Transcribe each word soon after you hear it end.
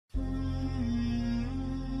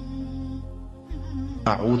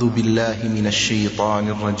أعوذ بالله من الشيطان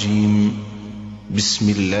الرجيم بسم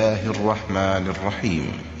الله الرحمن الرحيم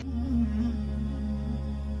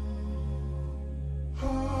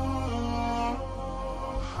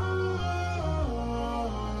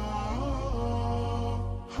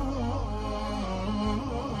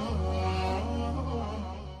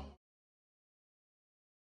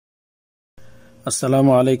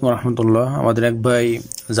আসসালামু আলাইকুম রহমতুল্লাহ। আমাদের এক ভাই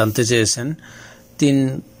জানতে চেয়েছেন 3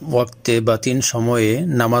 ওয়াক্তে বা 3 সময়ে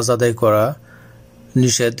নামাজ আদায় করা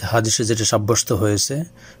নিষেধ হাদিসে যেটা সাব্যস্ত হয়েছে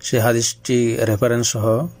সেই হাদিসটি রেফারেন্স সহ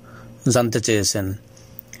জানতে চেয়েছেন।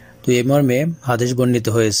 তো এই মর্মে হাদিস বর্ণিত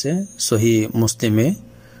হয়েছে সহিহ মুসলিমে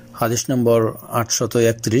হাদিস নম্বর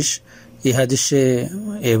 831। এই হাদিসে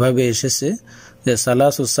এভাবে এসেছে যে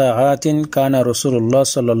সালাসু সাআতিন কানা রাসূলুল্লাহ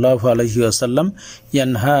সাল্লাল্লাহু আলাইহি ওয়াসাল্লাম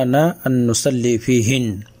ইয়ানহানা আন নুসাল্লি ফিহিন।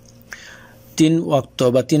 3 ওয়াক্ত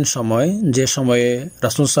বা 3 সময়, যে সময়ে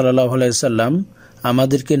রাসূল সাল্লাল্লাহু আলাইহি ওয়াসাল্লাম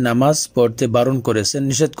আমাদেরকে নামাজ পড়তে বারণ করেছেন,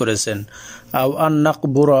 নিষেধ করেছেন। আও আন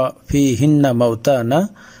নাকবুরা ফিহিন্না মাউতানা,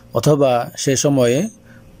 অথবা সে সময়ে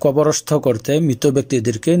কবরস্থ করতে মৃত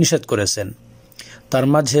ব্যক্তিদেরকে নিষেধ করেছেন। তার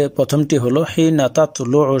মাঝে প্রথমটি হলো হিনা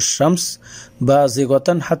তাতলুউশ শামস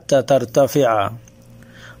বাযিগাতান হাত্তা তারতাফিআ,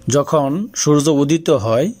 যখন সূর্য উদিত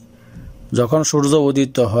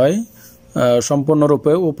হয়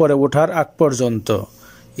সম্পূর্ণরূপে উপরে ওঠার আগ পর্যন্ত,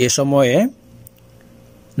 এ সময়ে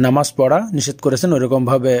নামাজ পড়া নিষেধ করেছেন।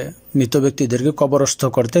 ওইরকমভাবে মৃত ব্যক্তিদেরকে কবরস্থ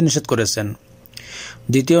করতে নিষেধ করেছেন।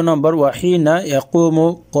 দ্বিতীয় নম্বর ওয়াহিনা ইয়াকুমু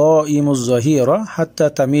কাইমুজ যহিরা হাত্তা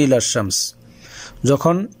তামিলাশ শামস,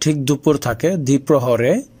 যখন ঠিক দুপুর থাকে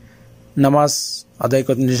দ্বিপ্রহরে নামাজ আদায়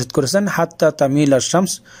করতে নিষেধ করেছেন। হাত্তা তামিলাশ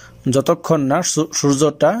শামস, যতক্ষণ না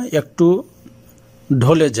সূর্যটা একটু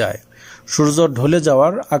ঢলে যায়। সূর্য ঢলে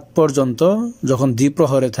যাওয়ার আগ পর্যন্ত যখন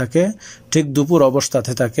দ্বিপ্রহরে থাকে, ঠিক দুপুর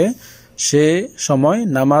অবস্থাতে থাকে, সে সময়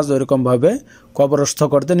নামাজ ওইরকমভাবে কবরস্থ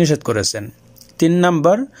করতে নিষেধ করেছেন। 3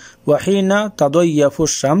 নম্বর ওয়াহিনা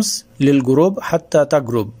তাদাইয়াফুশ শামস লিল গুরুব হাত্তা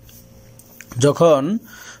তাগরুব, যখন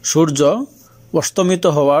সূর্য অস্তমিত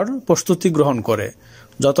হওয়ার প্রস্তুতি গ্রহণ করে,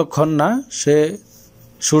 যতক্ষণ না সে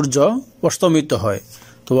সূর্য অস্তমিত হয়।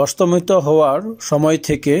 তো অস্তমিত হওয়ার সময়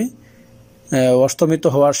থেকে অস্তমিত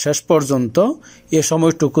হওয়ার শেষ পর্যন্ত এ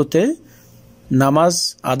সময়টুকুতে নামাজ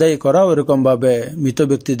আদায় করা, ওইরকমভাবে মৃত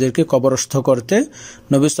ব্যক্তিদেরকে কবরস্থ করতে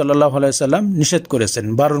নবী সাল্লাল্লাহু আলাইহি সাল্লাম নিষেধ করেছেন,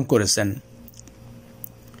 বারণ করেছেন।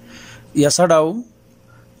 এছাড়াও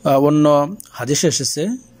অন্য হাদিসে এসেছে,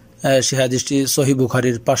 সে হাদিসটি সহিহ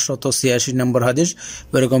বুখারীর 586 নম্বর হাদিস,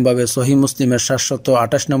 এরকমভাবে সহিহ মুসলিমের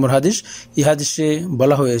 728 নম্বর হাদিস। এই হাদিসে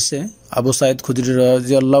বলা হয়েছে, আবু সাঈদ খুদরী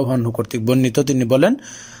রাদিয়াল্লাহু আনহু কর্তৃক বর্ণিত, তিনি বলেন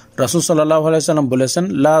রাসূল সাল্লাল্লাহু আলাইহি সাল্লাম বলেছেন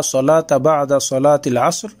লা সলাতা বা'দা সলাতিল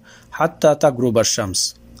আসর হাত্তা তাগরুবাশ শামস,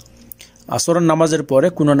 আসরের নামাজের পরে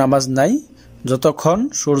কোনো নামাজ নাই যতক্ষণ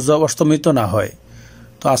সূর্য অস্তমিত না হয়।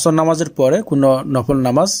 তো আসর নামাজের পরে কোনো নফল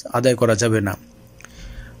নামাজ আদায় করা যাবে না।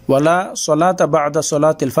 ওয়ালা সলাতা বা'দা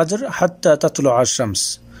সলাতিল ফজর হাত্তা তাতলুআশ শামস,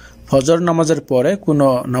 ফজর নামাজের পরে কোনো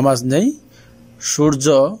নামাজ নেই সূর্য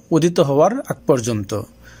উদিত হওয়ার আগ পর্যন্ত।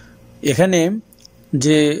 এখানে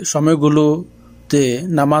যে সময়গুলোতে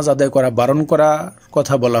নামাজ আদায় করা বারণ করা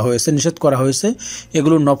কথা বলা হয়েছে, নিষেধ করা হয়েছে,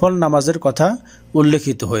 এগুলো নফল নামাজের কথা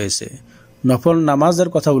উল্লেখিত হয়েছে। নফল নামাজের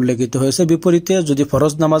কথা উল্লেখিত হয়েছে। বিপরীতে যদি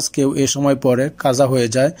ফরজ নামাজ কেউ এ সময় পড়ে, কাজা হয়ে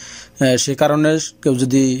যায়, সে কারণে কেউ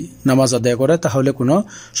যদি নামাজ আদায় করে তাহলে কোনো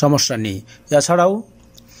সমস্যা নেই। এছাড়াও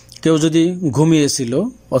কেউ যদি ঘুমিয়েছিল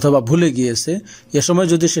অথবা ভুলে গিয়েছে, এ সময়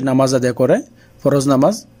যদি সে নামাজ আদায় করে ফরজ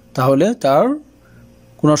নামাজ, তাহলে তার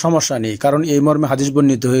কোনো সমস্যা নেই, কারণ এই মর্মে হাদিস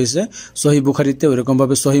বর্ণিত হয়েছে সহিহ বুখারীতে,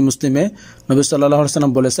 ওইরকমভাবে সহিহ মুসলিমে নবী সাল্লাল্লাহু আলাইহি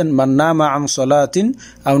ওয়াসাল্লাম বলেছেন মান নামা আন সালাতিন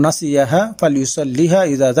আও নাসিয়াহা ফালইউসাল্লিহা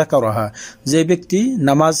ইযা যাকারাহা, যে ব্যক্তি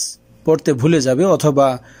নামাজ পড়তে ভুলে যাবে অথবা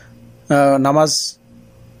নামাজ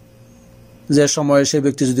যে সময় সেই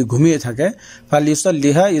ব্যক্তি যদি ঘুমিয়ে থাকে,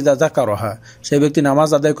 ফালইউসাল্লিহা ইযা যাকারাহা, সেই ব্যক্তি নামাজ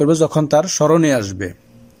আদায় করবে যখন তার স্মরণে আসবে।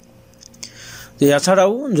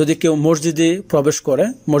 এছাড়াও যদি কেউ মসজিদে প্রবেশ করে,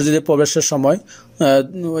 মসজিদে প্রবেশের সময়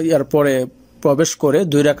এরপরে প্রবেশ করে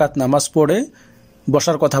 2 রাকাত নামাজ পড়ে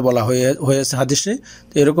বসার কথা বলা হয়েছে হাদিসে।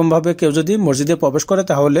 এরকমভাবে কেউ যদি মসজিদে প্রবেশ করে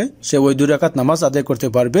তাহলে সে ওই 2 রাকাত নামাজ আদায় করতে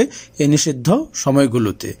পারবে এই নিষিদ্ধ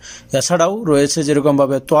সময়গুলোতে। এছাড়াও রয়েছে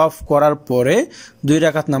যেরকমভাবে তওয়াফ করার পরে 2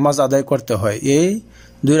 রাকাত নামাজ আদায় করতে হয়, এই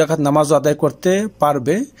 2 রাকাত নামাজ আদায় করতে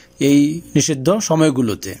পারবে এই নিষিদ্ধ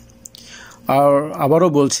সময়গুলোতে। আর আবারও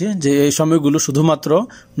বলছি যে এই সময়গুলো শুধুমাত্র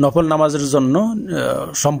নফল নামাজের জন্য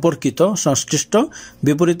সম্পর্কিত, সংশ্লিষ্ট।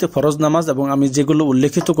 বিপরীতে ফরজ নামাজ এবং আমি যেগুলো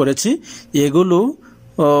উল্লেখিত করেছি এগুলো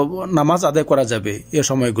নামাজ আদায় করা যাবে এই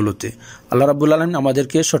সময়গুলোতে। আল্লাহ রাব্বুল আলামিন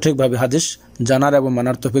আমাদেরকে সঠিকভাবে হাদিস জানার এবং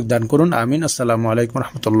মানার তৌফিক দান করুন। আমিন। আসসালামু আলাইকুম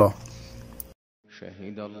রহমতুল্লাহ।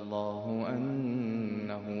 شهد الله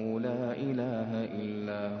أنه لا إله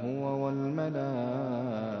إلا هو والملائكة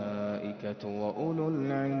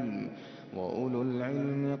وأولو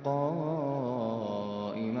العلم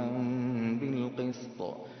قائما بالقسط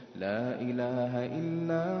لا إله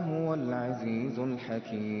إلا هو العزيز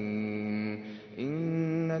الحكيم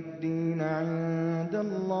إن الدين عند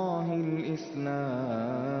الله الإسلام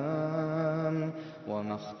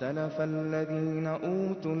وما اختلف الذين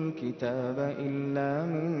أوتوا الكتاب إلا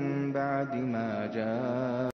من بعد ما جاءهم